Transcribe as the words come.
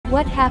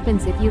What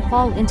happens if you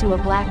fall into a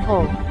black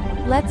hole?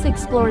 Let's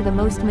explore the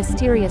most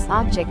mysterious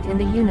object in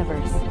the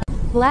universe.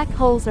 Black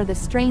holes are the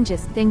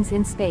strangest things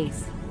in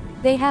space.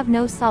 They have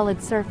no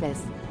solid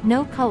surface,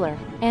 no color,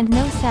 and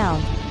no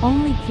sound,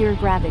 only pure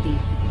gravity.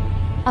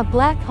 A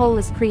black hole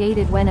is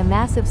created when a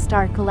massive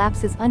star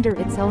collapses under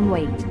its own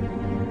weight.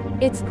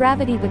 Its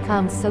gravity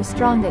becomes so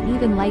strong that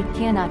even light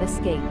cannot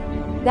escape.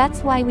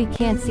 That's why we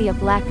can't see a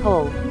black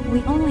hole,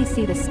 we only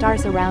see the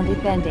stars around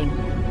it bending.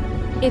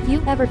 If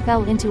you ever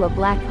fell into a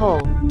black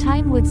hole,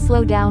 time would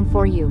slow down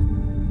for you.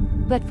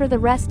 But for the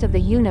rest of the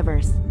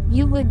universe,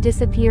 you would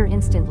disappear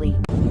instantly.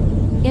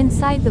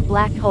 Inside the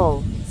black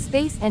hole,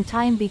 space and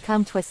time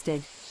become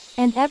twisted.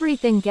 And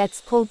everything gets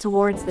pulled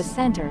towards the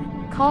center,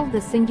 called the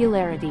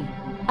singularity.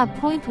 A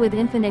point with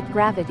infinite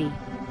gravity.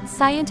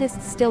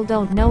 Scientists still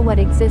don't know what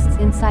exists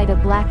inside a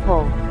black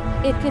hole.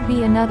 It could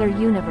be another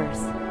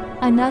universe,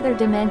 another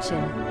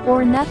dimension,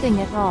 or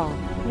nothing at all.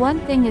 One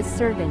thing is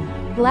certain,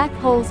 black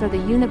holes are the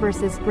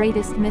universe's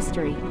greatest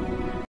mystery.